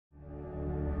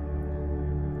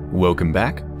Welcome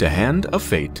back to Hand of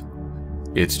Fate.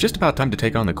 It's just about time to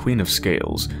take on the Queen of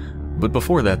Scales, but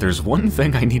before that there's one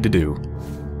thing I need to do.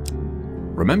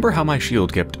 Remember how my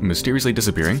shield kept mysteriously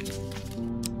disappearing?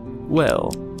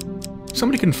 Well,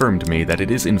 somebody confirmed to me that it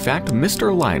is in fact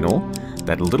Mr. Lionel,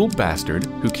 that little bastard,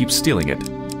 who keeps stealing it.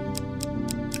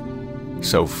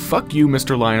 So fuck you,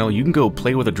 Mr. Lionel, you can go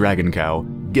play with a dragon cow.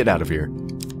 Get out of here.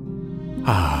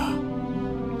 Ah.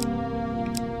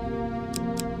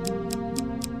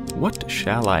 What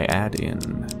shall I add in?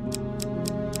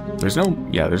 There's no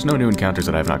new encounters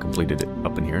that I have not completed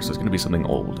up in here, so it's going to be something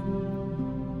old.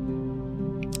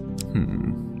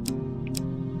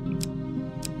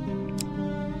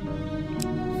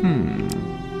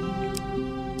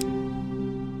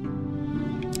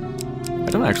 I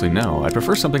don't actually know. I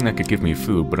prefer something that could give me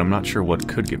food, but I'm not sure what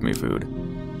could give me food.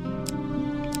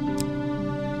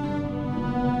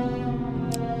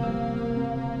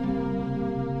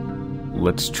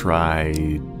 Let's try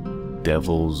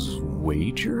Devil's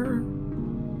Wager?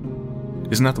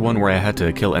 Isn't that the one where I had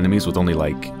to kill enemies with only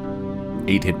like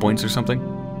 8 hit points or something?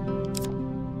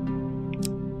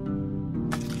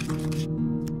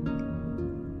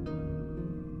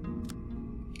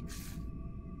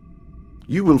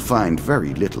 You will find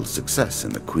very little success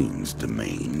in the Queen's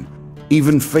domain.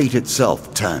 Even fate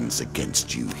itself turns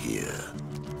against you here.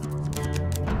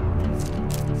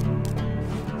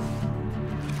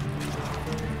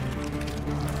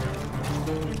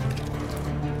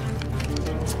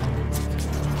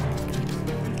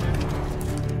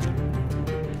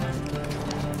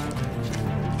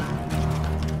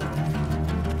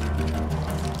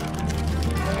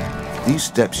 These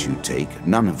steps you take,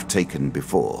 none have taken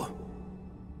before.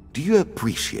 Do you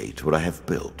appreciate what I have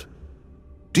built?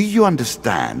 Do you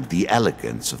understand the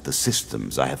elegance of the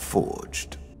systems I have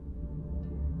forged?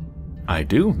 I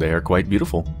do. They are quite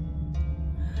beautiful.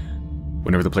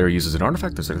 Whenever the player uses an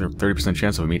artifact, there's a 30%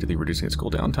 chance of immediately reducing its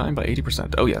cooldown time by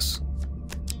 80%. Oh, yes.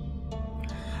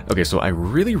 Okay, so I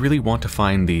really want to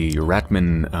find the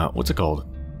Ratman, what's it called?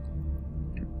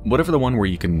 Whatever the one where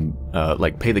you can,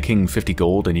 like, pay the king 50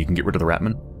 gold and you can get rid of the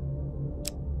Ratman.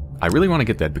 I really want to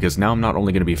get that because now I'm not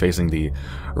only going to be facing the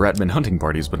Ratman hunting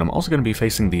parties, but I'm also going to be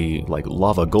facing the, like,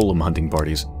 lava golem hunting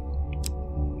parties.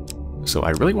 So I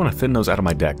really want to thin those out of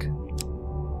my deck.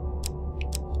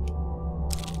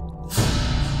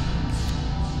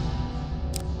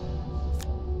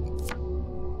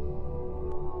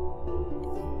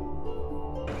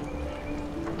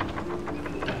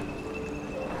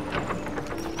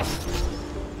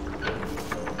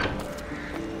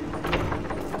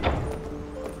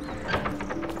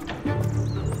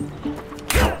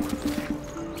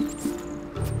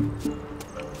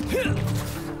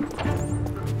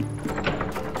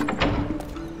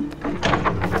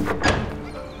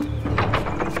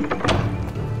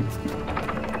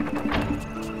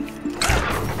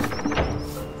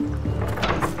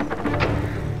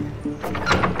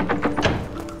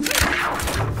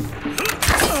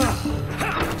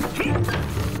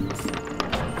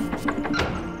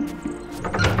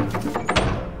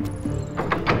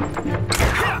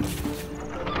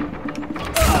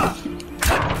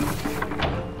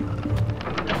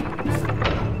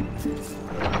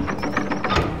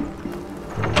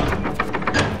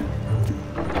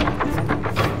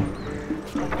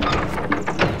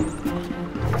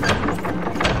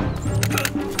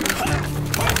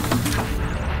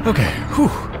 Okay,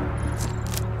 whew.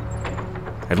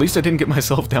 At least I didn't get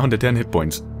myself down to 10 hit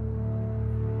points.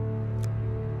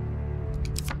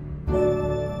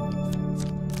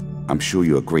 I'm sure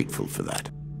you are grateful for that.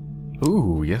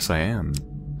 Ooh, yes I am.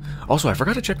 Also, I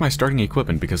forgot to check my starting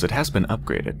equipment because it has been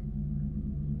upgraded.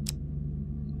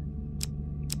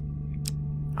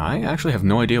 I actually have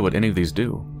no idea what any of these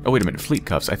do. Oh, wait a minute, fleet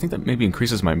cuffs. I think that maybe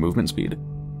increases my movement speed.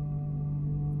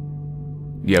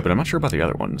 Yeah, but I'm not sure about the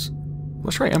other ones.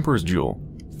 Let's try Emperor's Jewel.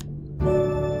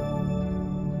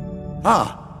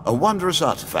 Ah, a wondrous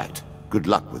artifact. Good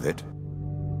luck with it.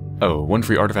 Oh, one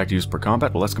free artifact used per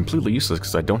combat? Well, that's completely useless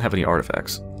because I don't have any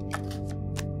artifacts.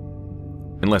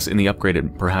 Unless in the upgrade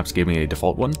it perhaps gave me a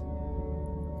default one?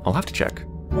 I'll have to check.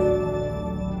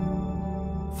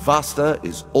 Faster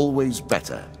is always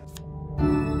better.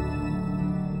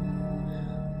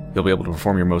 You'll be able to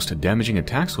perform your most damaging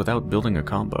attacks without building a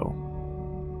combo.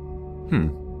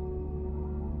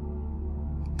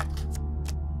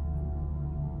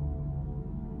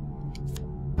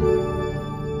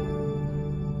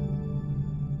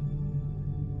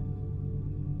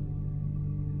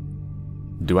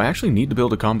 Do I actually need to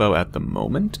build a combo at the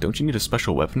moment? Don't you need a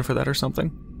special weapon for that or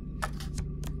something?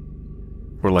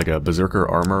 Or like a berserker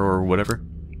armor or whatever?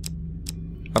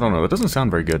 I don't know, that doesn't sound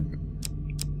very good.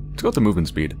 Let's go with the movement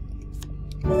speed.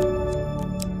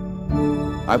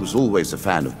 I was always a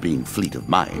fan of being fleet of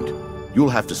mind. You'll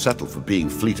have to settle for being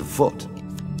fleet of foot.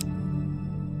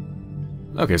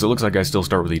 Okay, so it looks like I still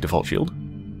start with the default shield.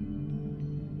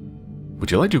 Would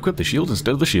you like to equip the shield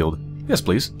instead of the shield? Yes,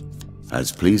 please.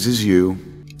 As pleases you.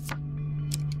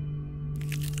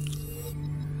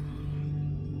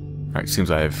 Alright,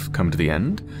 seems I've come to the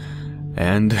end.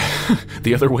 And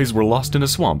the other ways were lost in a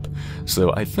swamp.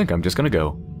 So I think I'm just gonna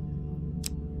go.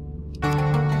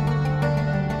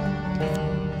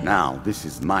 Now, this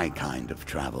is my kind of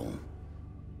travel.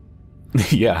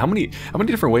 Yeah, how many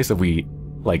different ways have we,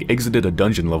 like, exited a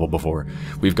dungeon level before?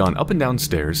 We've gone up and down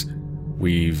stairs.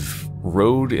 We've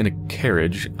rode in a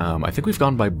carriage. I think we've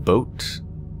gone by boat.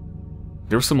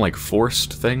 There was some, like,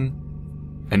 forced thing.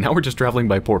 And now we're just traveling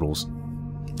by portals.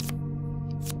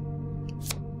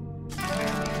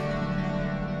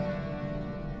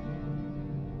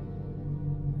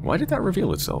 Why did that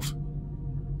reveal itself?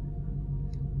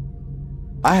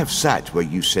 I have sat where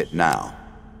you sit now.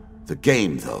 The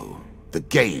game, though, the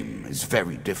game is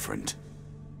very different.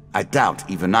 I doubt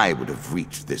even I would have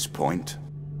reached this point.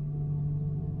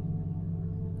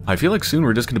 I feel like soon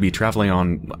we're just going to be traveling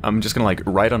on... I'm just going to, like,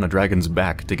 ride on a dragon's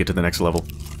back to get to the next level.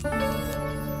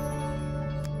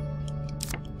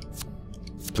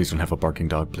 Please don't have a barking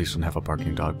dog. Please don't have a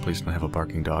barking dog. Please don't have a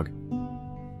barking dog.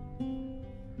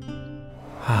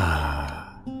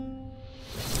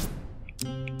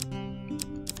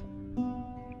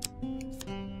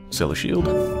 Sell a shield.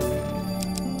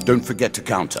 Don't forget to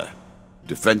counter.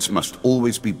 Defense must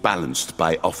always be balanced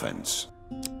by offense.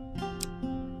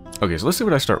 Okay, so let's see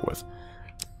what I start with.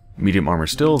 Medium armor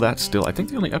still, that's still... I think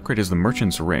the only upgrade is the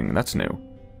Merchant's Ring. That's new.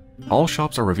 All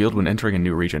shops are revealed when entering a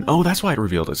new region. Oh, that's why it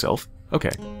revealed itself.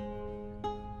 Okay.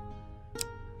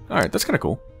 Alright, that's kind of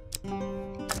cool.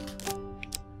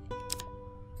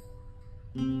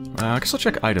 I guess I'll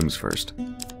check items first.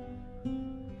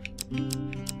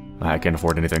 I can't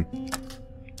afford anything.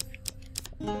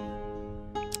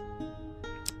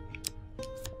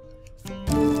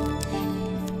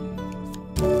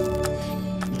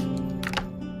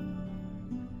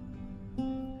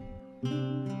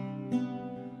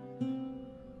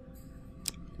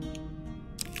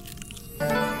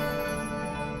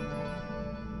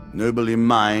 Noble in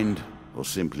mind, or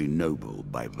simply noble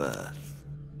by birth?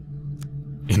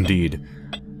 Indeed.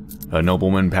 A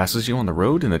nobleman passes you on the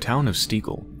road in the town of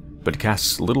Steegle, but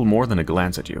casts little more than a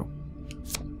glance at you.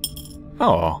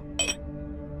 Oh.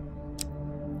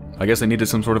 I guess I needed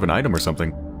some sort of an item or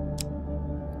something.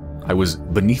 I was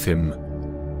beneath him.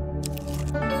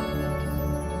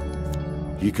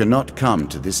 You cannot come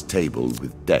to this table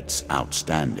with debts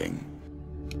outstanding.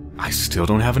 I still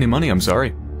don't have any money, I'm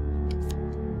sorry.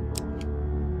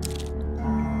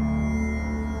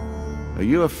 Are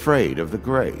you afraid of the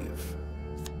grave?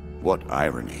 What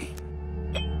irony.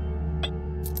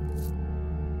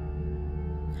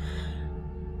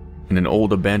 In an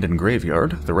old abandoned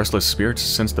graveyard, the restless spirits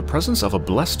sense the presence of a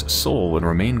blessed soul and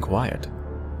remain quiet.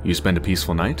 You spend a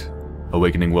peaceful night,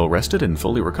 awakening well rested and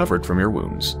fully recovered from your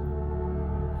wounds.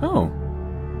 Oh.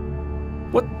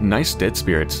 What nice dead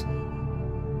spirits.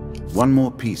 One more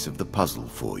piece of the puzzle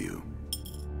for you.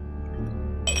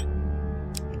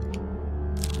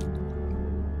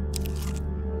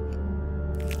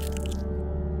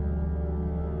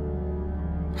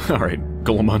 Alright,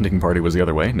 golem hunting party was the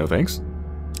other way, no thanks.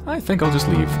 I think I'll just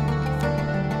leave.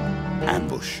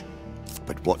 Ambush.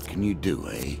 But what can you do,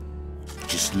 eh?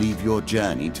 Just leave your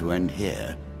journey to end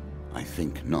here? I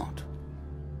think not.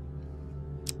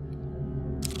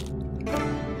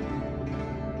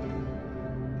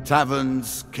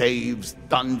 Taverns, caves,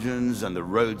 dungeons, and the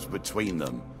roads between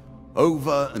them.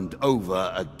 Over and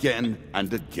over, again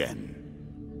and again.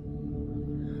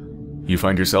 You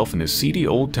find yourself in a seedy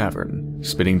old tavern,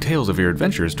 spinning tales of your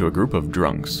adventures to a group of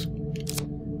drunks.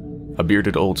 A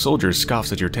bearded old soldier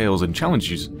scoffs at your tales and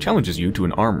challenges you to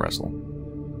an arm wrestle.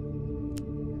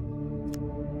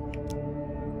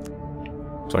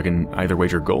 So I can either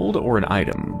wager gold or an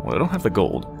item. Well, I don't have the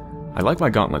gold. I like my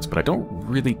gauntlets, but I don't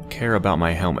really care about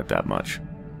my helmet that much.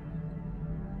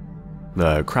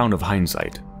 The Crown of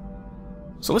Hindsight.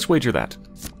 So let's wager that.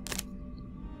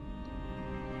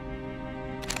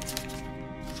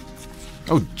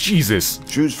 Oh, Jesus!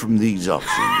 Choose from these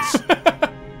options.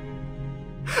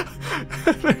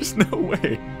 There's no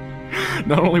way.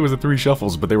 Not only was it 3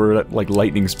 shuffles, but they were at, like,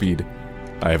 lightning speed.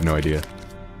 I have no idea.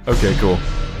 Okay, cool.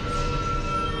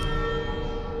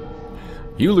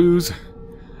 You lose.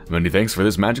 Many thanks for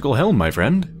this magical helm, my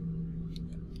friend.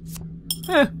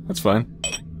 That's fine.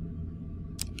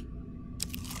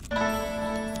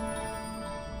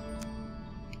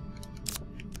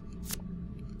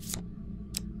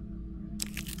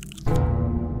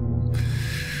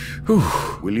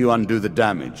 Will you undo the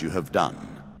damage you have done?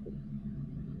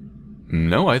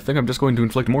 No, I think I'm just going to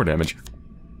inflict more damage.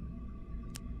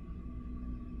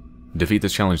 Defeat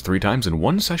this challenge 3 times in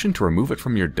 1 session to remove it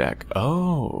from your deck.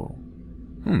 Oh.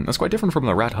 That's quite different from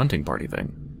the rat hunting party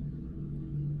thing.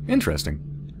 Interesting.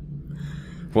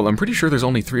 Well, I'm pretty sure there's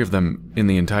only 3 of them in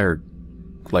the entire...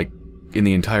 like, in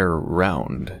the entire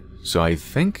round. So I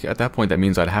think at that point that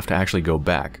means I'd have to actually go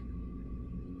back.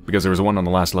 Because there was one on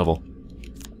the last level.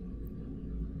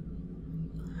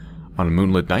 On a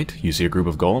moonlit night, you see a group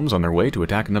of golems on their way to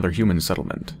attack another human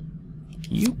settlement.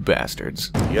 You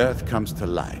bastards. The Earth comes to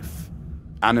life,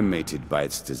 animated by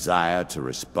its desire to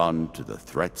respond to the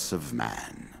threats of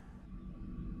man.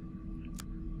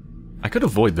 I could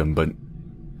avoid them, but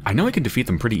I know I can defeat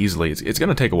them pretty easily. It's going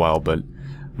to take a while, but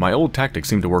my old tactics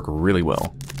seem to work really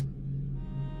well.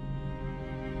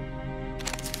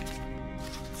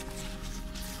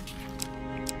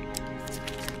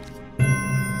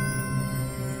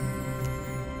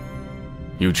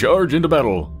 You charge into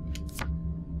battle!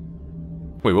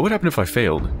 Wait, what would happen if I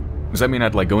failed? Does that mean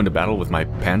I'd, like, go into battle with my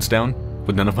pants down?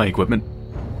 With none of my equipment?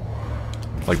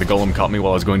 Like the golem caught me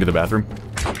while I was going to the bathroom?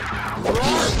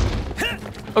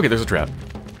 Okay, there's a trap.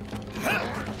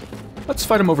 Let's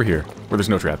fight him over here, where there's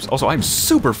no traps. Also, I'm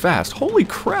super fast! Holy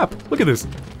crap! Look at this!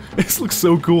 This looks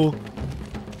so cool!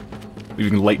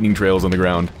 Leaving lightning trails on the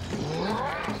ground.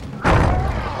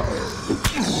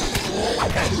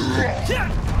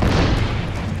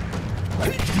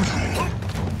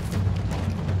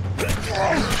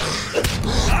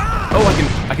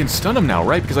 Oh, I can stun him now,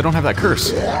 right? Because I don't have that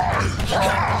curse.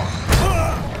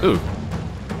 Ooh.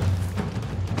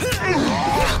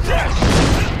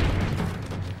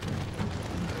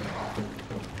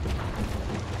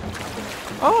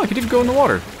 Oh, I can even go in the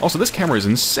water. Also, this camera is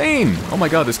insane! Oh my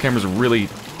god, this camera's really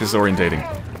disorientating.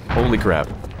 Holy crap.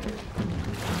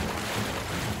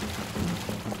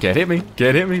 Can't hit me.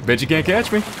 Can't hit me. Bet you can't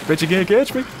catch me. Bet you can't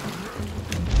catch me.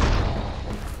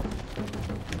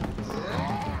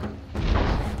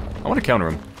 I want to counter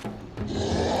him.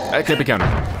 I can't be countered.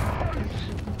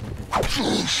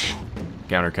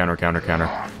 Counter, counter, counter,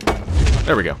 counter.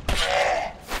 There we go.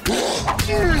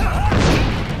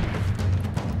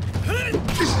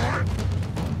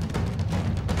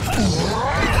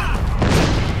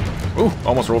 Ooh,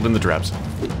 almost rolled in the traps.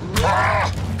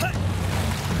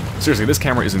 Seriously, this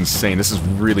camera is insane. This is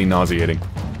really nauseating.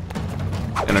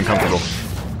 And uncomfortable.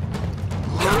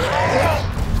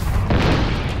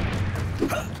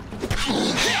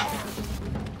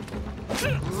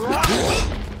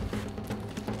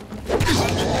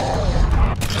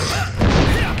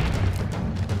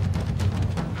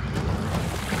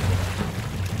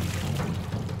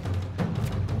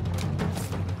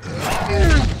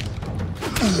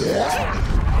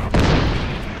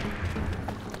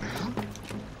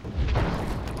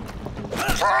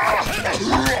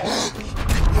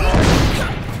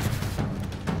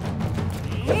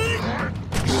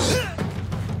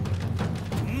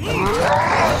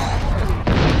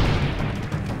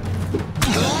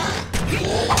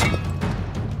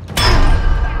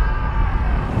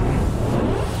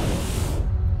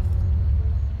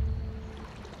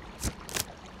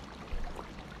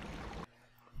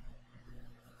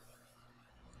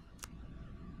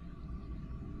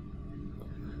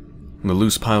 The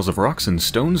loose piles of rocks and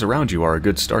stones around you are a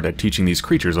good start at teaching these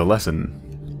creatures a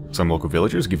lesson. Some local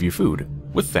villagers give you food,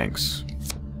 with thanks.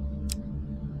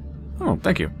 Oh,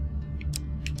 thank you.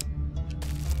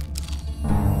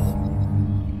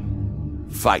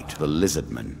 Fight the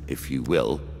lizardmen, if you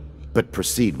will, but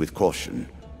proceed with caution.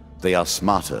 They are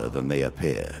smarter than they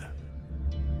appear.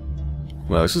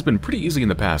 Well, this has been pretty easy in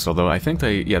the past, although I think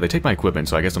they take my equipment,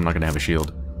 so I guess I'm not going to have a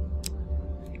shield.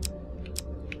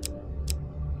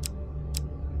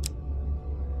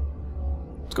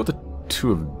 Let's go with the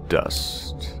 2 of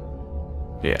dust.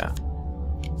 Yeah.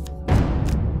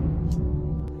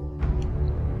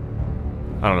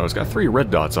 I don't know, it's got 3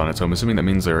 red dots on it, so I'm assuming that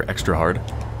means they're extra hard.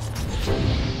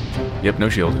 Yep, no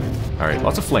shield. Alright,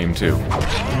 lots of flame, too.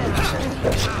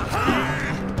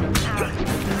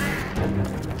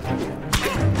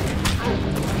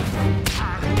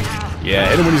 Yeah,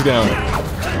 hit him when he's down.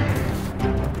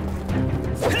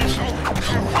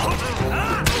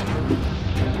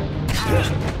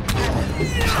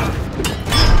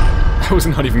 That was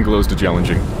not even close to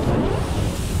challenging.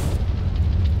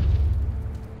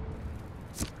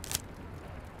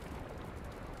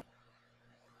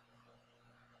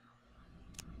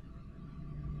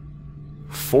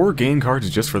 Four game cards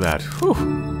just for that. Whew.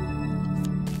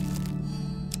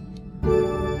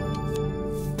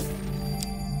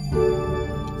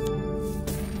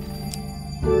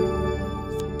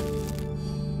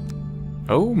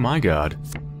 Oh my god.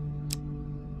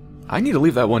 I need to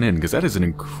leave that one in, because that is an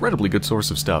incredibly good source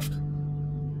of stuff.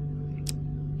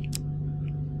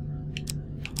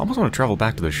 I almost want to travel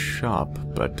back to the shop,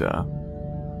 but,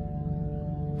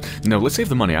 no, let's save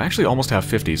the money. I actually almost have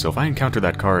 50, so if I encounter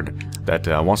that card that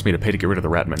wants me to pay to get rid of the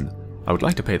Ratman, I would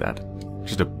like to pay that.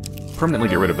 Just to permanently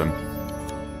get rid of them.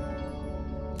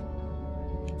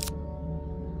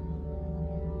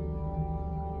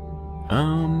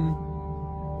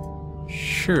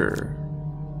 Sure.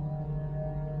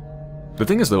 The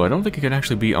thing is, though, I don't think it can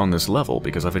actually be on this level,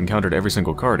 because I've encountered every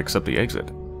single card except the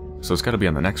exit. So it's got to be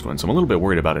on the next one, so I'm a little bit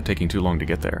worried about it taking too long to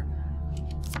get there.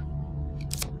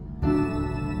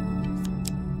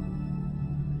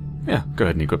 Yeah, go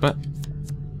ahead and equip that.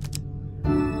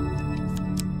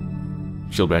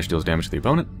 Shield Bash deals damage to the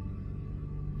opponent.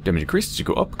 Damage increases as you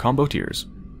go up combo tiers.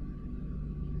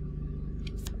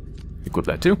 Equip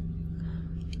that too.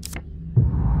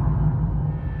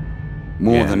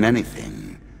 More than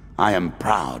anything, I am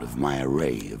proud of my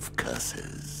array of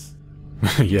curses.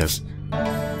 Yes.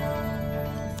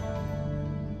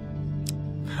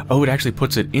 Oh, it actually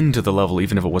puts it into the level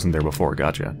even if it wasn't there before.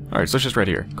 Gotcha. Alright, so it's just right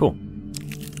here. Cool.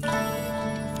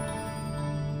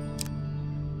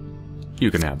 You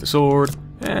can have the sword,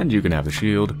 and you can have the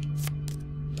shield,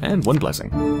 and one blessing.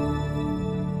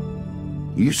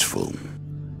 Useful.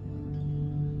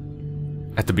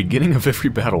 At the beginning of every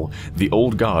battle, the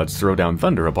old gods throw down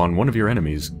thunder upon one of your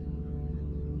enemies.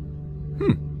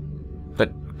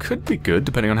 That could be good,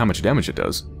 depending on how much damage it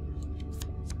does.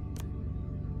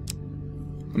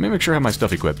 Let me make sure I have my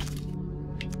stuff equipped.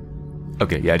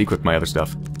 Okay, yeah, I'd equip my other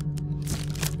stuff.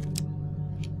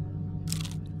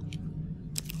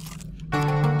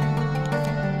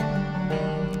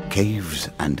 Caves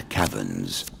and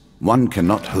caverns. One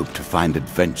cannot hope to find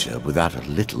adventure without a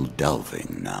little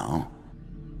delving now.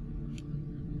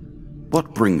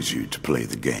 What brings you to play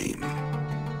the game?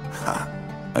 Ha!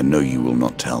 I know you will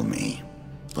not tell me.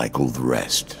 Like all the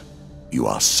rest, you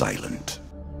are silent.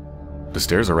 The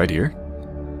stairs are right here.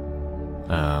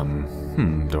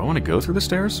 Do I want to go through the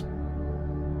stairs?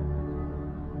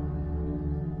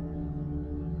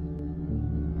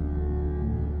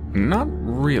 Not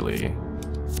really.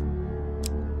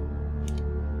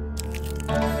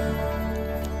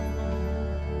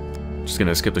 Just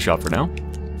gonna skip the shop for now.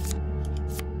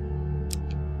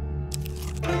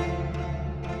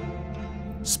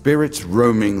 Spirits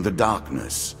roaming the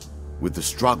darkness. With the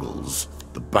struggles,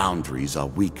 the boundaries are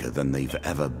weaker than they've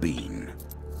ever been.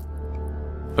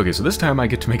 Okay, so this time I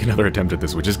get to make another attempt at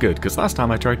this, which is good, because last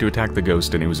time I tried to attack the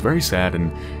ghost and it was very sad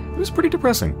and it was pretty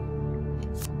depressing.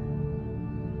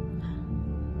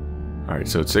 Alright,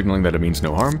 so it's signaling that it means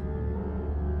no harm.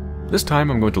 This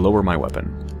time I'm going to lower my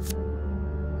weapon.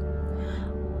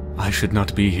 I should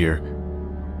not be here.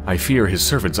 I fear his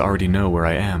servants already know where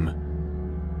I am.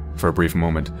 For a brief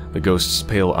moment, the ghost's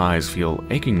pale eyes feel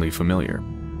achingly familiar.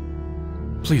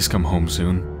 Please come home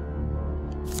soon.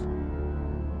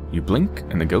 You blink,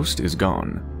 and the ghost is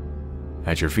gone.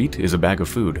 At your feet is a bag of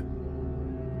food.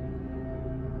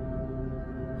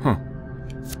 Huh.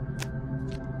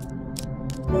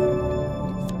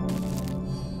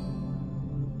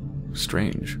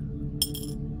 Strange.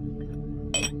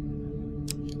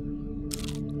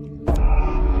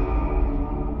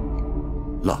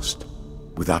 Lost.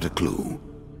 Without a clue.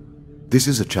 This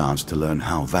is a chance to learn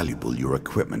how valuable your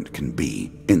equipment can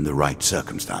be in the right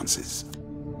circumstances.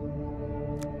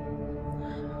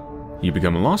 You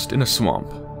become lost in a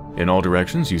swamp. In all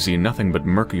directions you see nothing but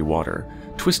murky water,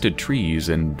 twisted trees,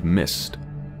 and mist.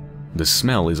 The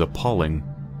smell is appalling.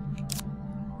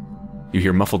 You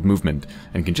hear muffled movement,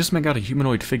 and can just make out a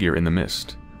humanoid figure in the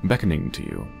mist, beckoning to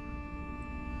you.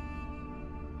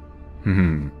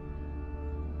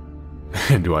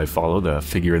 Do I follow the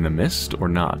figure in the mist, or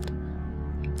not?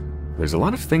 There's a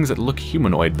lot of things that look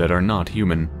humanoid that are not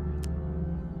human.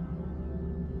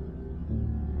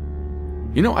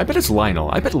 You know, I bet it's Lionel.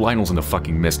 I bet Lionel's in the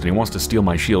fucking mist and he wants to steal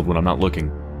my shield when I'm not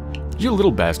looking. You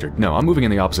little bastard. No, I'm moving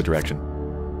in the opposite direction.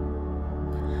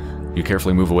 You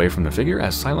carefully move away from the figure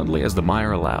as silently as the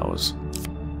mire allows.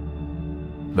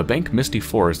 The dank, misty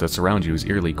forest that surrounds you is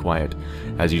eerily quiet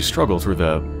as you struggle through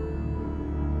the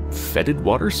fetid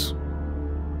waters?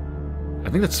 I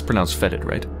think that's pronounced fetid,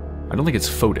 right? I don't think it's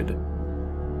foded.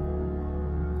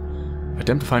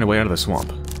 Attempt to find a way out of the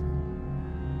swamp.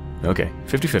 Okay,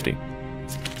 50-50.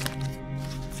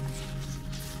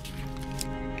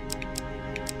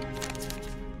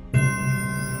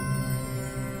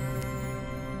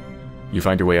 You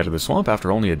find your way out of the swamp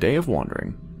after only a day of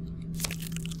wandering.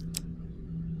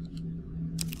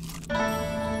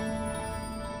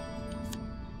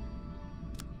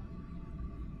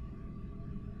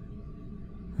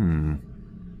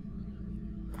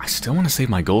 still want to save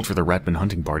my gold for the Ratman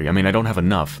hunting party. I mean, I don't have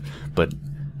enough, but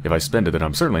if I spend it, then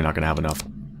I'm certainly not going to have enough.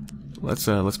 Let's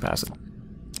pass it.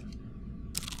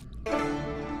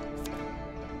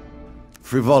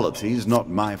 Frivolity is not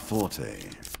my forte.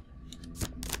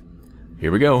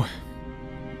 Here we go.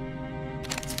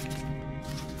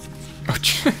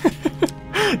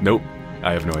 Nope,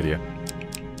 I have no idea.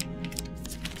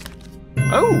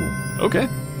 Oh, okay.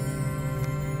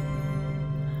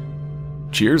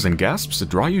 Cheers and gasps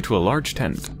draw you to a large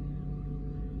tent.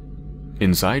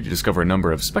 Inside, you discover a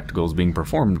number of spectacles being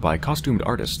performed by costumed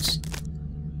artists.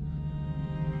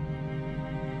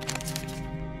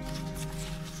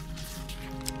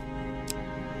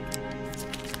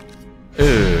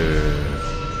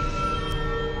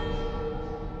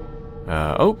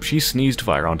 Oh, she sneezed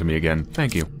fire onto me again.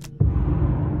 Thank you.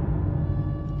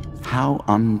 How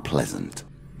unpleasant.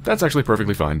 That's actually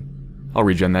perfectly fine. I'll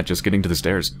regen that just getting to the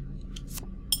stairs.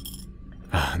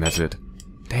 And that's it.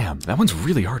 Damn, that one's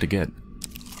really hard to get.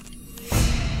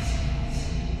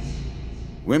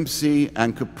 Whimsy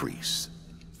and caprice.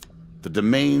 The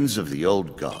domains of the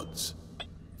old gods.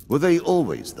 Were they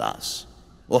always thus?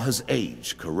 Or has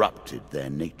age corrupted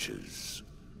their natures?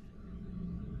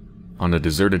 On a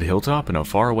deserted hilltop in a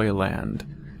faraway land,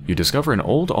 you discover an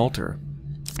old altar.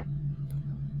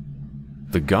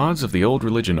 The gods of the old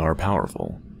religion are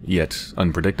powerful, yet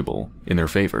unpredictable, in their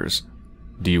favors.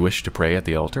 Do you wish to pray at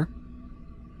the altar?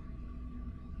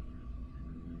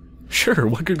 Sure,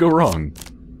 what could go wrong?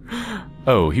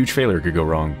 Oh, huge failure could go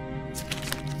wrong.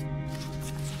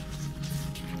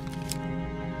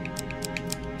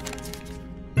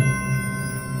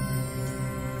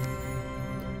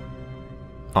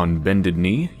 On bended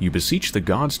knee, you beseech the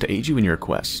gods to aid you in your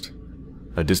quest.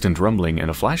 A distant rumbling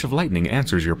and a flash of lightning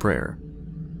answers your prayer.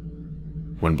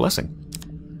 When blessing.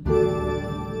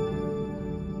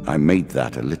 I made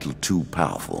that a little too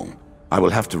powerful. I will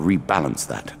have to rebalance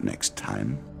that next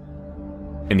time.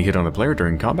 Any hit on the player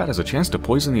during combat has a chance to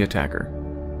poison the attacker.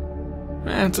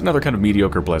 It's another kind of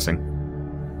mediocre blessing.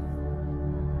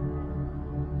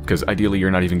 Because ideally you're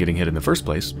not even getting hit in the first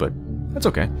place, but that's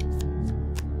okay.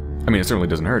 I mean, it certainly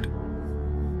doesn't hurt.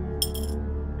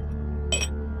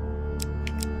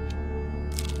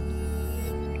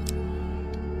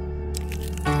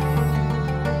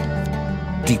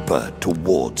 Deeper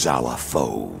towards our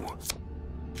foe.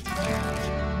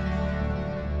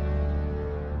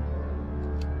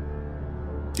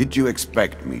 Did you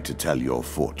expect me to tell your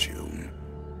fortune?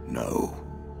 No.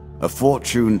 A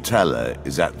fortune teller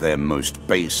is at their most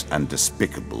base and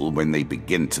despicable when they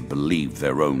begin to believe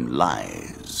their own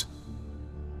lies.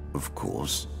 Of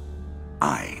course,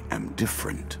 I am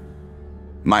different.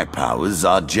 My powers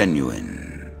are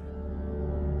genuine.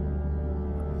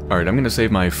 Alright, I'm going to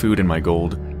save my food and my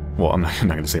gold. Well, I'm not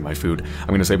going to save my food. I'm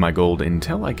going to save my gold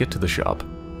until I get to the shop.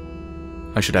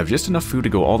 I should have just enough food to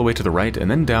go all the way to the right, and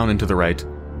then down and to the right,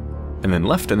 and then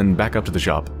left, and then back up to the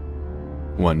shop.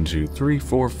 1, 2, 3,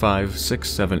 4, 5, 6,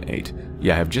 7, 8.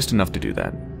 Yeah, I have just enough to do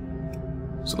that.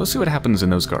 So let's see what happens in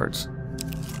those cards.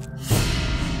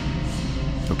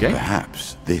 Okay.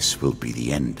 Perhaps this will be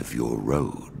the end of your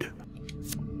road.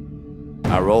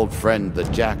 Our old friend, the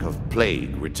Jack of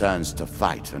Plague, returns to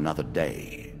fight another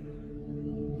day.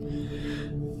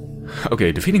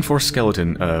 Okay, defeating 4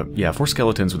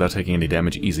 skeletons without taking any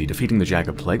damage, easy. Defeating the Jack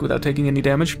of Plague without taking any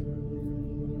damage?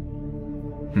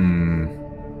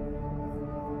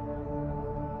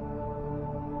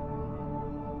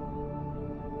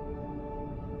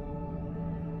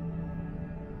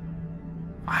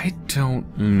 I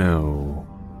don't know.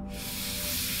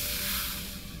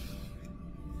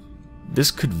 This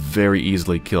could very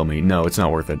easily kill me. No, it's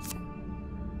not worth it.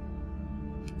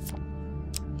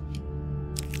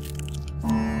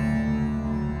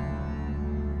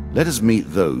 Let us meet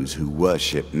those who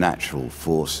worship natural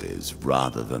forces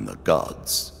rather than the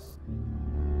gods.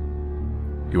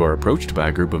 You are approached by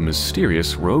a group of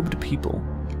mysterious, robed people.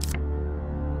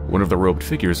 One of the robed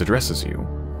figures addresses you.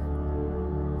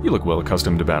 You look well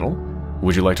accustomed to battle.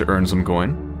 Would you like to earn some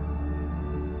coin?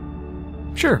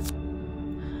 Sure.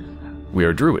 We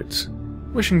are druids,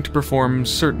 wishing to perform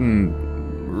certain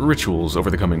rituals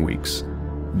over the coming weeks.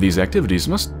 These activities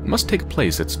must take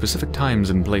place at specific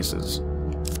times and places.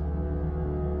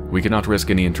 We cannot risk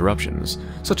any interruptions,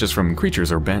 such as from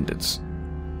creatures or bandits.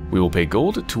 We will pay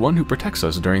gold to one who protects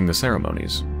us during the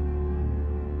ceremonies.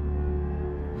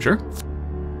 Sure.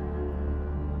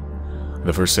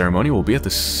 The first ceremony will be at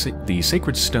the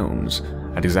Sacred Stones,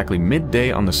 at exactly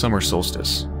midday on the summer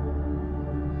solstice.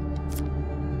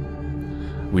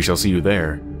 We shall see you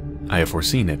there. I have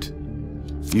foreseen it.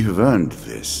 You have earned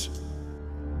this.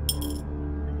 You have earned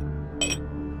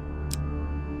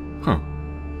this.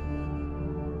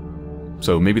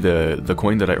 So maybe the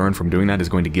coin that I earn from doing that is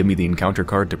going to give me the encounter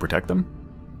card to protect them?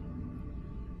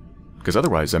 Because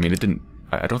otherwise, I mean, it didn't...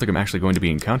 I don't think I'm actually going to be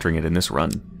encountering it in this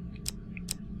run.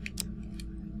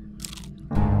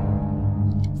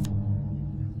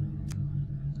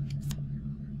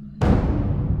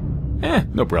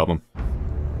 No problem.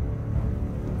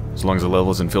 As long as the level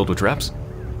isn't filled with traps.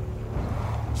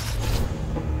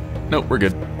 Nope, we're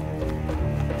good.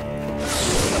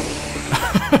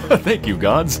 Thank you,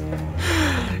 gods.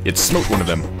 It smote one of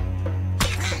them.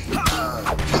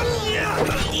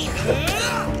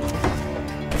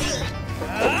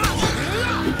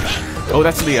 Oh,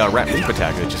 that's the rat leap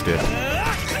attack that just did.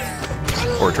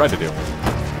 Or tried to do.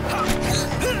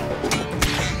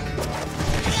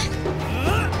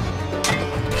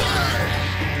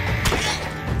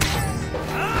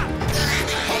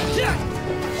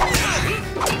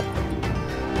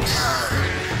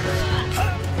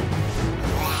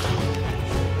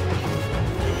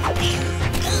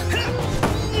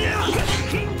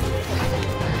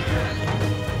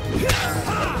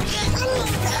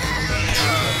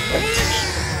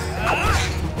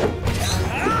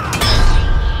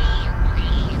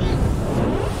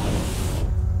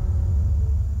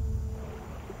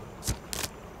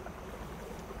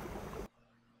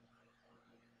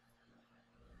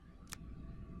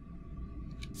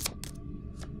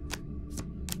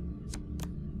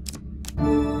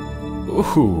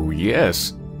 Ooh,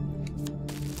 yes.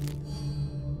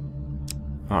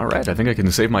 Alright, I think I can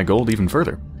save my gold even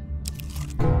further.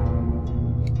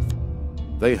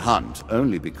 They hunt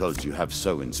only because you have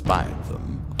so inspired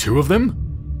them. 2 of them?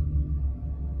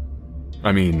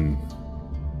 I mean...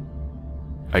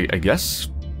 I guess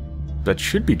that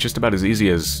should be just about as easy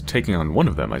as taking on 1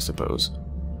 of them, I suppose.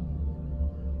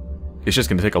 It's just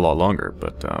gonna take a lot longer,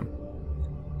 but,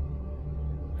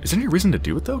 is there any reason to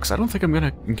do it, though? Because I don't think I'm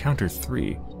going to encounter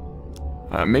 3.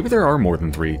 Maybe there are more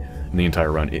than 3 in the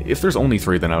entire run. If there's only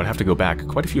 3, then I would have to go back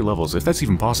quite a few levels, if that's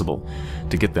even possible,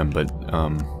 to get them. But,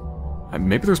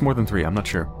 maybe there's more than 3. I'm not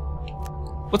sure.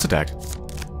 Let's attack.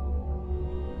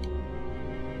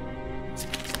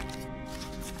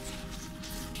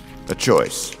 A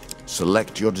choice.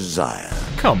 Select your desire.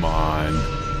 Come on.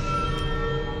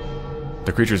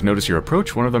 The creatures notice your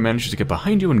approach. One of them manages to get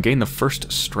behind you and gain the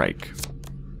first strike.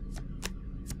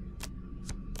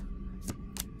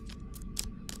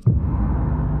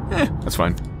 That's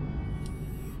fine.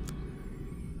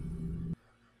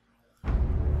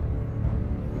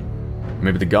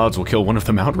 Maybe the gods will kill one of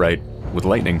them outright with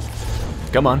lightning.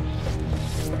 Come on.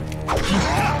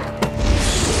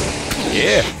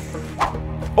 Yeah!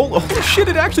 Oh shit,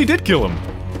 it actually did kill him!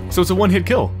 So it's a one-hit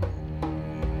kill.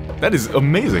 That is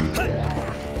amazing.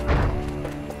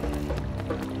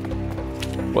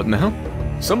 What in the hell?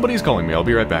 Somebody's calling me, I'll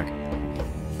be right back.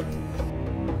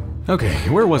 Okay,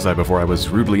 where was I before I was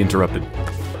rudely interrupted?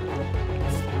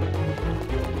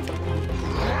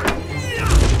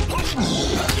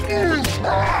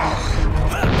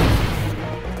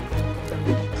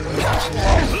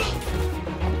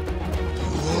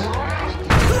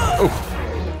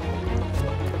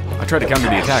 Oh! I tried to counter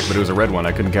the attack, but it was a red one.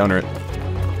 I couldn't counter it.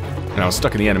 And I was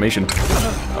stuck in the animation.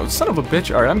 Oh, son of a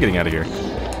bitch. Alright, I'm getting out of here.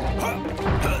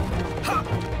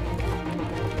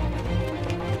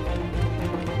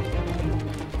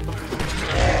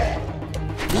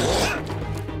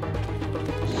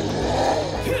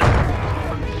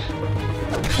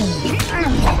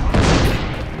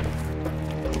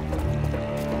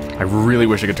 I really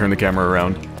wish I could turn the camera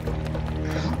around.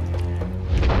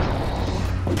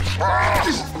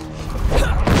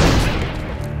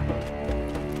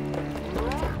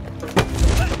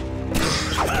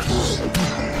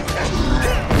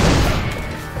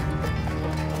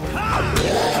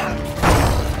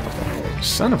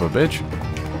 Son of a bitch.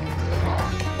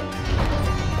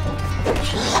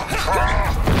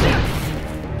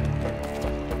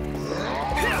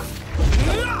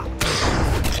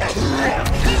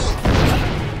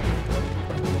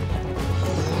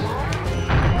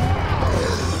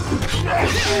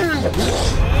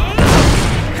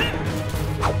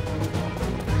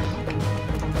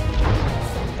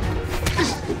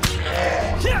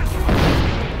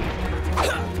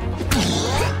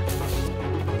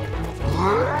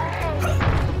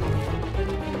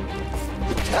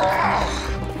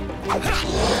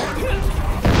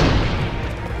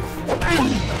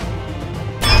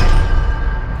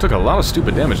 Took a lot of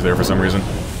stupid damage there for some reason.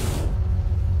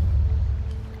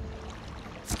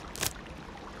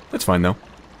 That's fine though.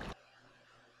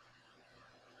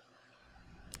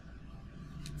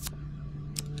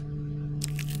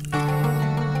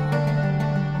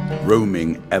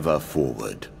 Roaming ever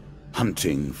forward,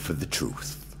 hunting for the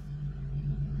truth.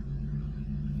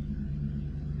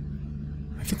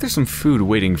 think there's some food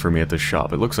waiting for me at the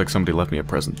shop. It looks like somebody left me a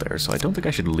present there, so I don't think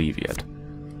I should leave yet.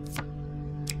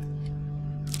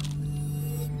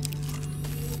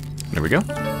 There we go.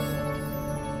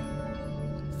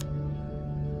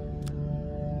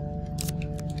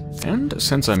 And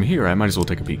since I'm here, I might as well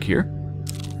take a peek here.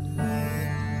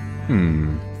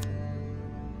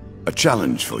 A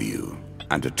challenge for you,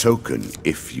 and a token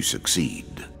if you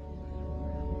succeed.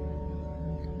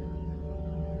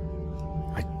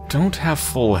 I don't have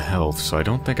full health, so I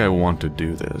don't think I want to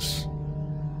do this.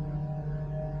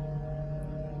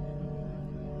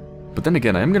 But then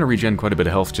again, I am going to regen quite a bit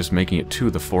of health just making it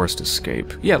to the forest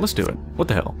escape. Yeah, let's do it. What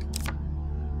the hell?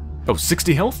 Oh,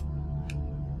 60 health?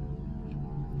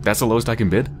 That's the lowest I can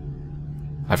bid?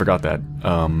 I forgot that.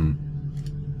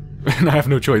 And I have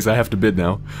no choice, I have to bid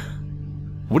now.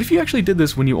 What if you actually did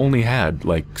this when you only had,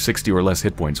 like, 60 or less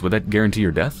hit points? Would that guarantee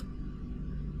your death?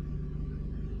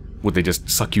 Would they just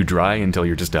suck you dry until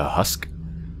you're just a husk?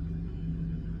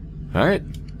 Alright,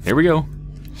 here we go.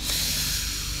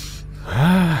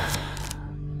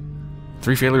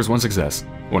 3 failures, 1 success.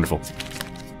 Wonderful.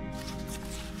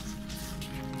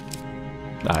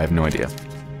 I have no idea.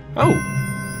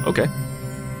 Oh! Okay.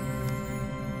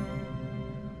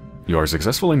 You are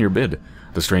successful in your bid.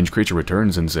 The strange creature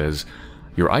returns and says,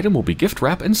 your item will be gift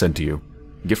wrapped and sent to you.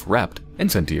 Gift wrapped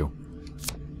and sent to you.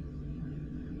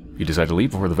 You decide to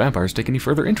leave before the vampires take any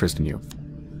further interest in you.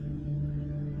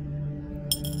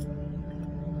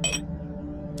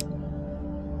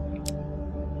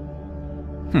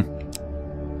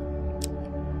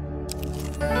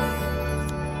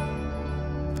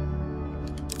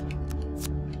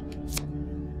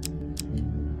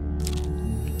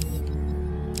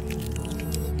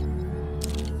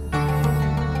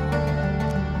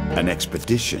 An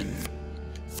expedition.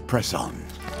 Press on.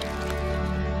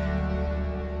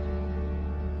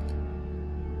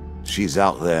 She's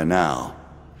out there now,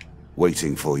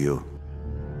 waiting for you.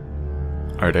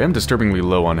 Alright, I am disturbingly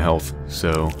low on health,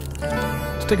 so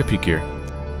let's take a peek here.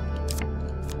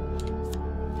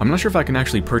 I'm not sure if I can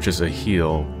actually purchase a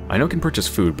heal. I know I can purchase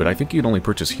food, but I think you can only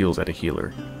purchase heals at a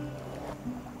healer.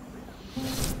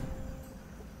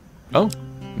 Oh,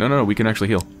 no, we can actually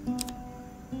heal.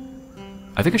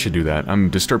 I think I should do that. I'm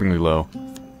disturbingly low.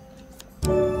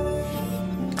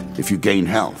 If you gain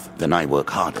health, then I work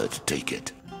harder to take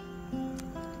it.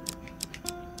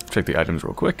 Check the items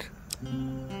real quick.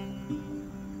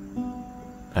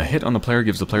 A hit on the player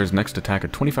gives the player's next attack a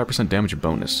 25% damage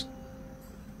bonus.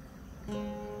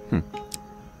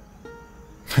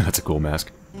 That's a cool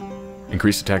mask.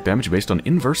 Increased attack damage based on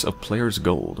inverse of player's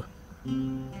gold.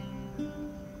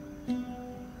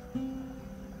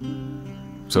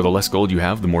 So the less gold you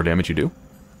have, the more damage you do?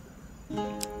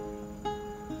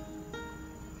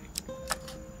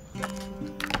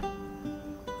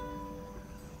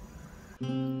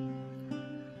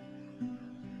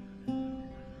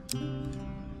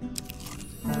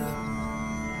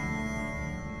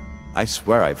 I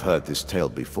swear I've heard this tale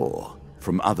before,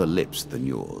 from other lips than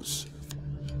yours.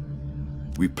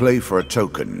 We play for a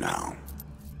token now.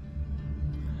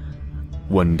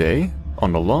 One day,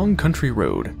 on a long country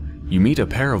road, you meet a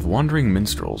pair of wandering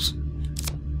minstrels.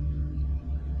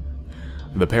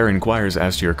 The pair inquires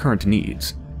as to your current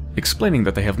needs, explaining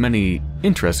that they have many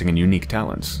interesting and unique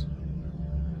talents.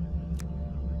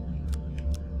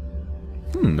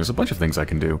 There's a bunch of things I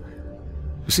can do.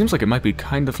 It seems like it might be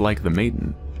kind of like the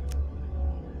maiden.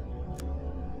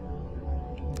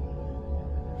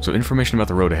 So information about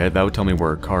the road ahead, that would tell me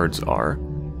where cards are.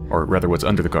 Or rather, what's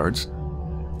under the cards.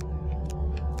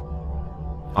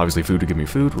 Obviously food to give me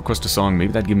food. Request a song,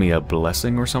 maybe that'd give me a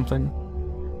blessing or something.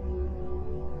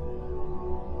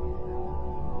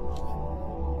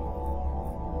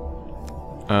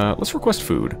 Let's request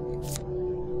food.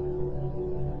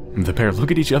 The pair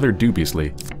look at each other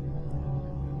dubiously.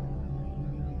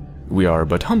 We are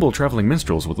but humble traveling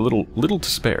minstrels with little to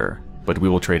spare, but we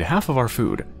will trade half of our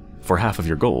food for half of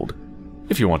your gold,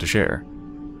 if you want to share.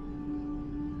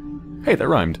 Hey, that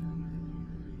rhymed.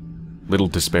 Little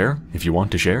to spare, if you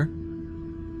want to share?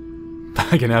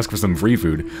 I can ask for some free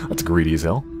food. That's greedy as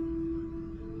hell.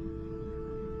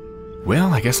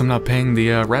 Well, I guess I'm not paying the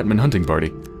Ratman hunting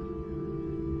party.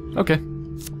 Okay.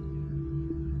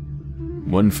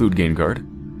 1 food gain card.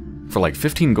 For like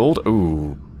 15 gold?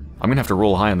 Ooh. I'm gonna have to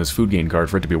roll high on this food gain card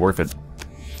for it to be worth it.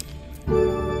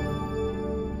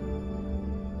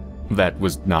 That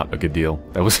was not a good deal.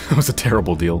 That was a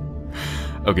terrible deal.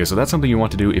 Okay, so that's something you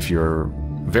want to do if you're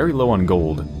very low on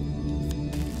gold.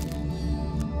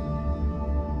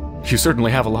 You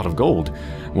certainly have a lot of gold,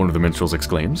 one of the minstrels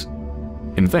exclaims.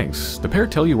 In thanks, the pair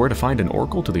tell you where to find an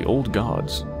oracle to the old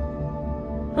gods.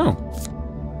 Oh.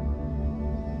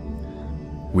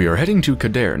 We are heading to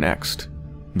Kader next.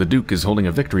 The Duke is holding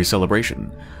a victory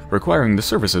celebration, requiring the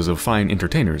services of fine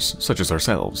entertainers such as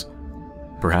ourselves.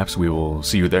 Perhaps we will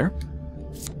see you there?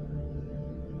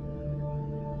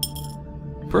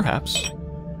 Perhaps.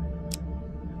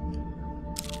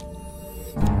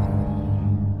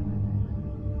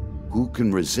 Who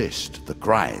can resist the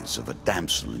cries of a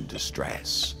damsel in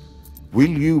distress? Will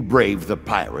you brave the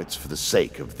pirates for the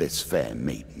sake of this fair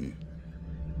maiden?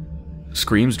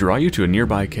 Screams draw you to a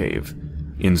nearby cave.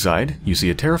 Inside, you see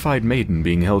a terrified maiden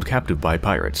being held captive by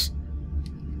pirates.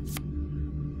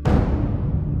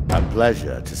 A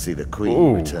pleasure to see the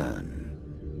queen return.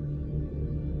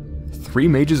 3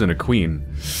 mages and a queen.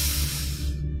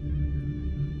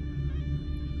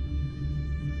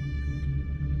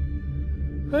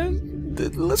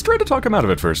 Let's try to talk him out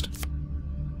of it first.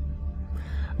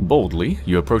 Boldly,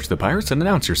 you approach the pirates and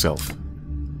announce yourself.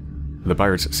 The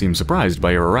pirates seem surprised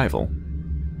by your arrival.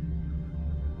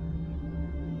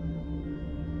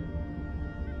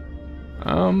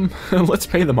 Let's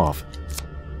pay them off.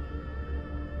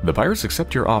 The pirates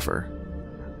accept your offer.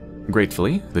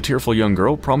 Gratefully, the tearful young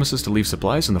girl promises to leave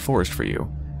supplies in the forest for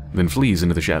you, then flees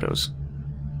into the shadows.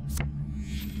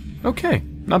 Okay,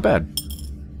 not bad.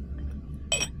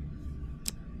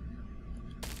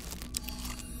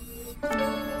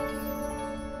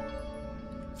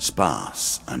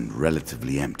 Sparse and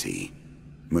relatively empty.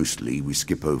 Mostly we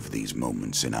skip over these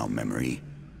moments in our memory.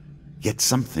 Yet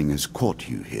something has caught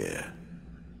you here.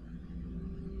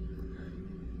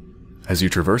 As you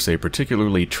traverse a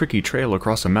particularly tricky trail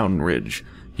across a mountain ridge,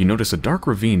 you notice a dark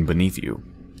ravine beneath you.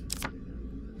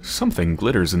 Something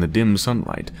glitters in the dim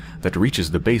sunlight that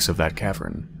reaches the base of that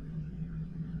cavern.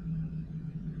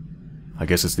 I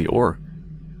guess it's the ore.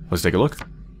 Let's take a look.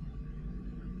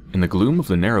 In the gloom of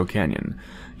the narrow canyon,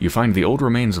 you find the old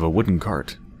remains of a wooden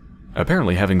cart,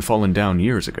 apparently having fallen down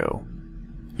years ago.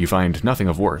 You find nothing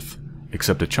of worth,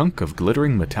 except a chunk of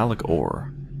glittering metallic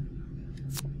ore.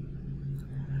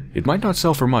 It might not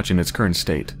sell for much in its current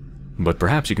state, but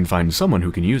perhaps you can find someone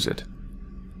who can use it.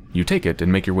 You take it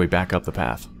and make your way back up the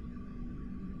path.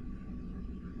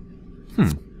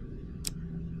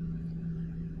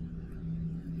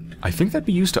 I think that'd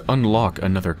be used to unlock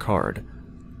another card.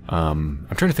 I'm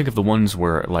trying to think of the ones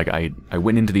where, like, I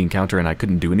went into the encounter and I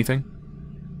couldn't do anything.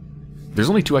 There's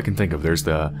only 2 I can think of. There's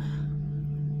the...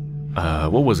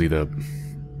 what was he? The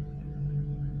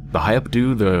high-up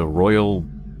dude, the royal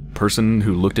person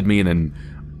who looked at me and then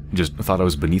just thought I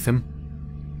was beneath him.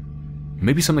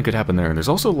 Maybe something could happen there. And there's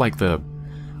also, like, the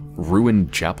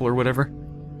ruined chapel or whatever,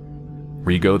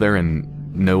 where you go there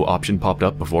and no option popped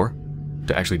up before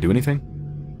to actually do anything.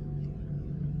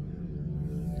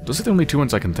 Those are the only 2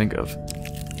 ones I can think of.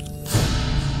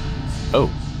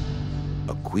 Oh.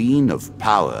 A queen of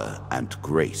power and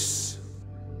grace.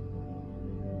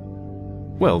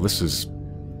 Well, this is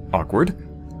awkward.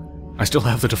 I still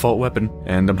have the default weapon,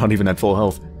 and I'm not even at full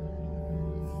health.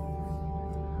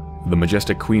 The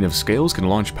majestic Queen of Scales can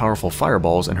launch powerful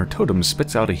fireballs, and her totem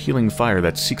spits out a healing fire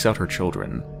that seeks out her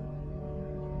children.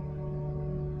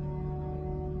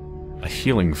 A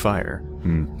healing fire.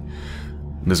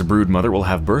 This brood mother will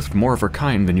have birthed more of her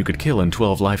kind than you could kill in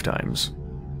 12 lifetimes.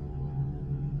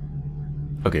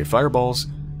 Okay, fireballs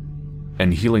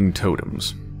and healing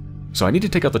totems. So I need to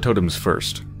take out the totems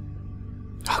first.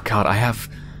 Oh god,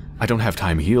 I don't have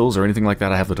time heals or anything like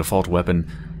that. I have the default weapon.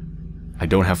 I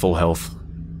don't have full health.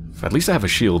 At least I have a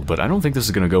shield, but I don't think this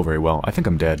is going to go very well. I think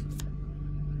I'm dead.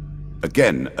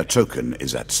 Again, a token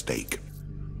is at stake.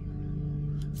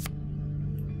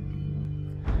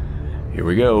 Here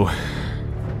we go.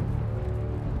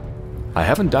 I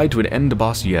haven't died to an end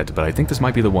boss yet, but I think this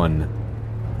might be the one.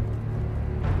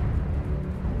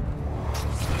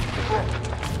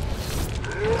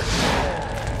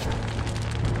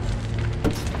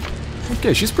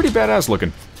 Okay, she's pretty badass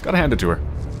looking. Gotta hand it to her.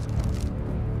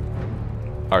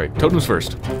 Alright, totems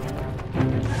first.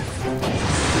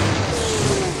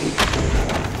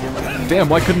 Damn,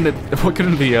 why couldn't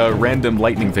the random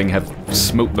lightning thing have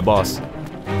smote the boss?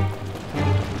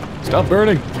 Stop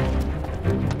burning!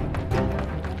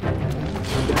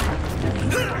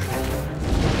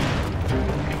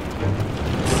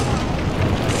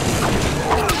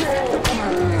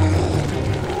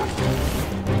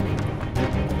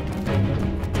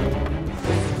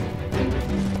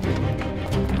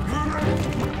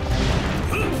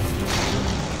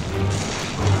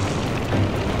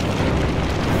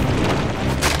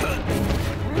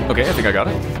 Okay, I think I got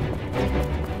it.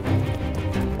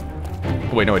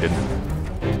 Oh, wait, no I didn't.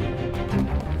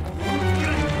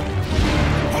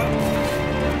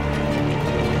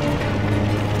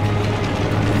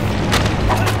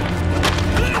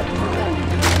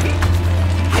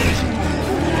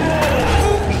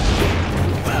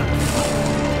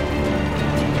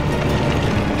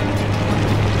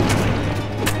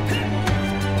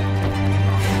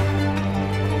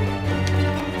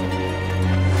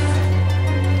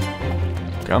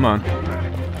 Come on.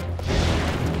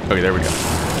 Okay, there we go.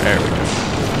 There we go.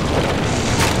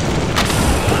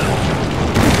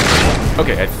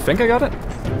 Okay, I think I got it?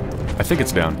 I think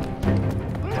it's down.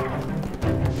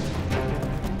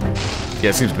 Yeah,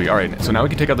 it seems to be. Alright, so now we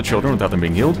can take out the children without them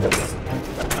being healed.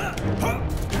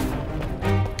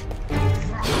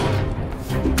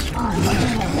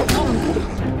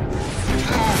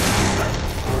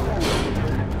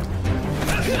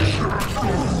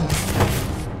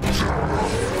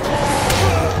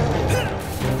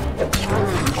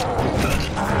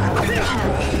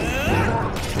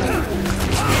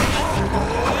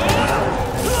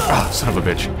 Ah, son of a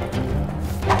bitch.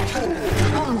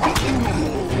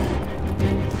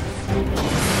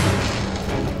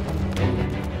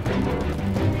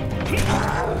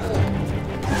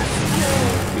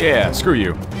 Yeah, screw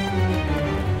you.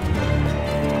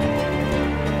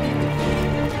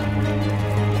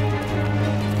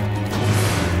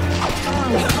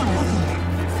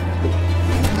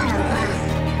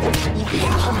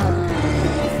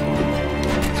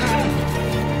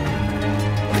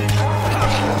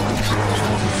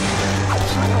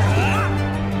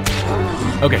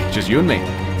 Okay, just you and me.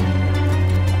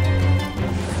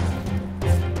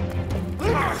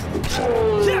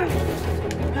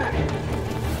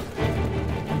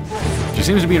 She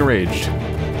seems to be enraged.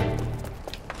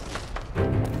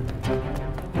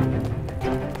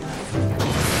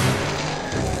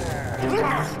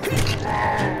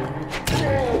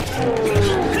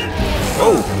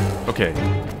 Oh! Okay.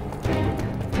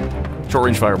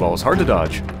 Short-range fireballs, hard to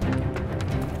dodge.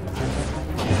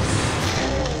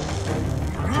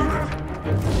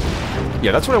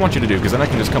 Yeah, that's what I want you to do, because then I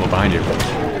can just come up behind you.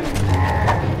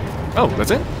 Oh, that's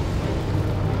it?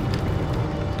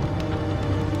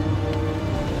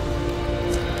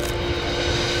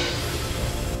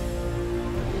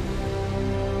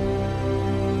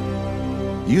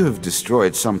 You have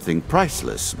destroyed something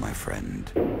priceless, my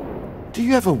friend. Do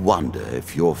you ever wonder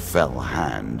if your fell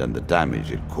hand and the damage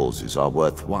it causes are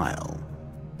worthwhile?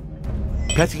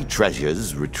 Petty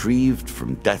treasures retrieved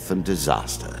from death and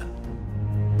disaster.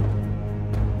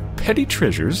 Petty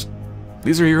treasures?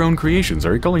 These are your own creations.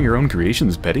 Are you calling your own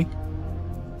creations petty?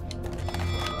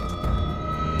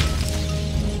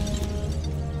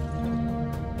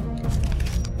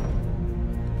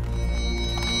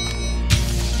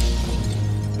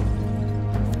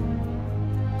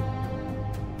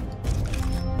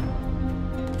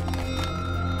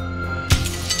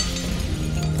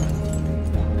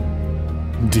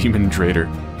 Demon Trader.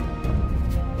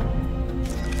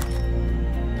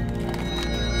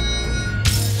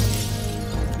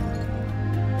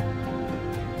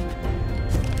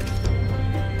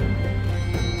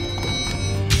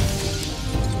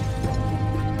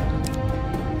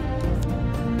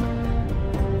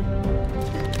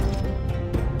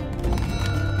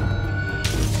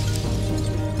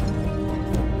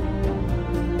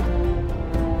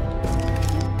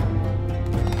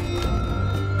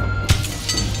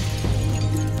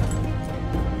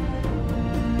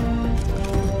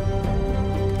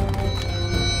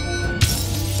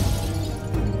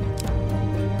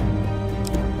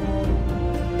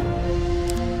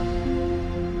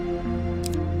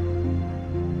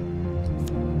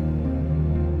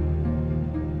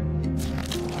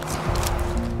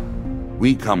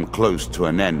 We come close to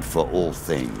an end for all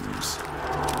things.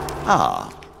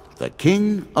 Ah, the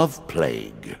King of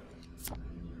Plague.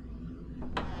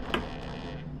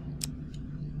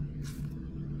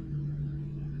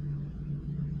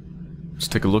 Let's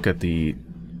take a look at the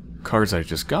cards I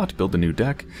just got, build a new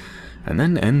deck, and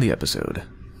then end the episode.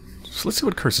 So let's see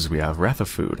what curses we have. Wrath of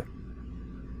Food.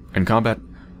 In combat,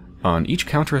 on each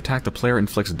counterattack, the player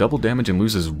inflicts double damage and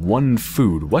loses 1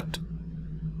 food. What?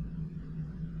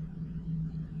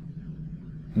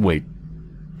 Wait.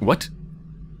 What?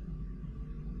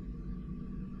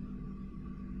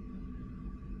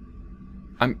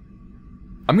 I'm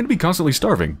gonna be constantly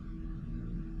starving.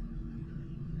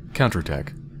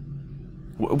 Counterattack.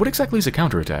 What exactly is a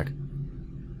counterattack?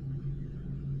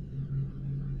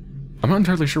 I'm not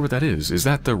entirely sure what that is. Is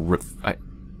that the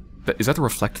is that the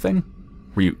reflect thing?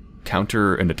 Where you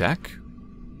counter an attack?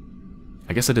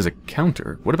 I guess it is a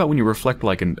counter. What about when you reflect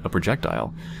like a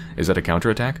projectile? Is that a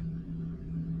counterattack?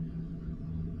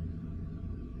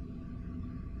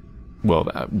 Well,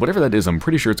 whatever that is, I'm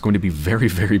pretty sure it's going to be very,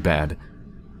 very bad.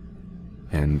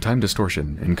 And time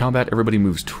distortion. In combat, everybody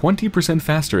moves 20%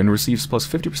 faster and receives plus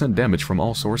 50% damage from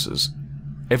all sources.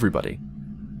 Everybody.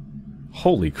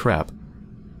 Holy crap.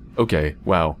 Okay,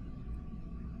 wow.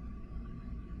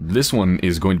 This one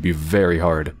is going to be very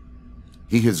hard.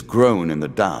 He has grown in the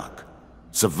dark,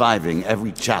 surviving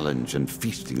every challenge and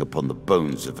feasting upon the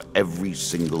bones of every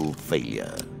single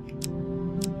failure.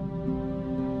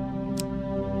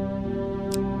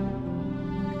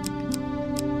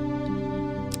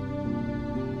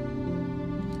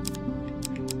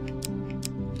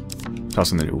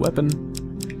 Toss in the new weapon.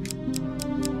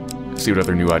 See what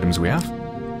other new items we have.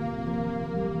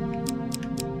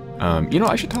 You know,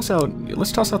 I should toss out...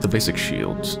 Let's toss out the basic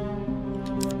shields.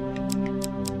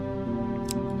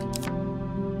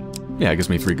 Yeah, it gives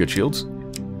me 3 good shields.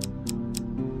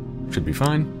 Should be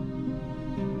fine.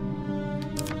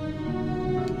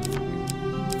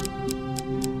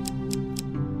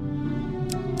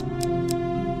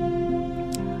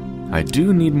 I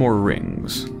do need more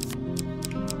rings.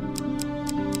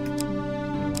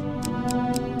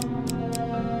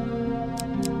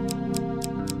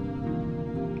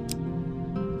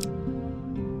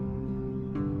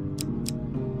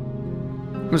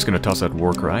 I'm just going to toss out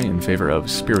Warcry in favor of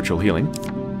Spiritual Healing.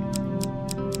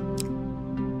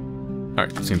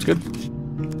 Alright, seems good.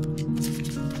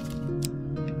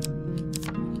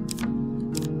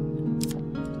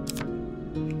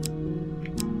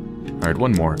 Alright,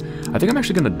 one more. I think I'm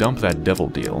actually going to dump that Devil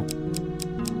deal.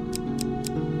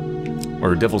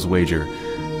 Or Devil's Wager.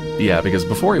 Yeah, because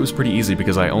before it was pretty easy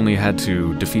because I only had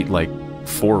to defeat like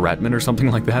 4 Ratmen or something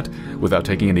like that without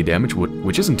taking any damage,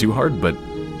 which isn't too hard, but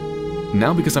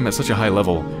now because I'm at such a high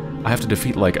level, I have to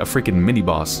defeat like a freaking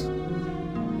mini-boss.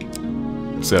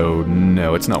 So,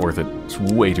 no, it's not worth it. It's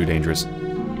way too dangerous.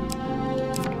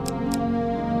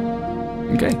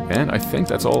 Okay, and I think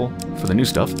that's all for the new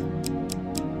stuff.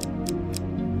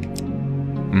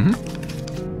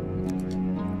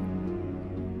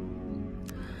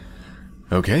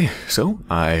 Okay, so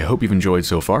I hope you've enjoyed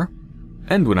so far,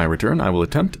 and when I return I will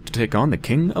attempt to take on the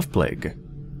King of Plague.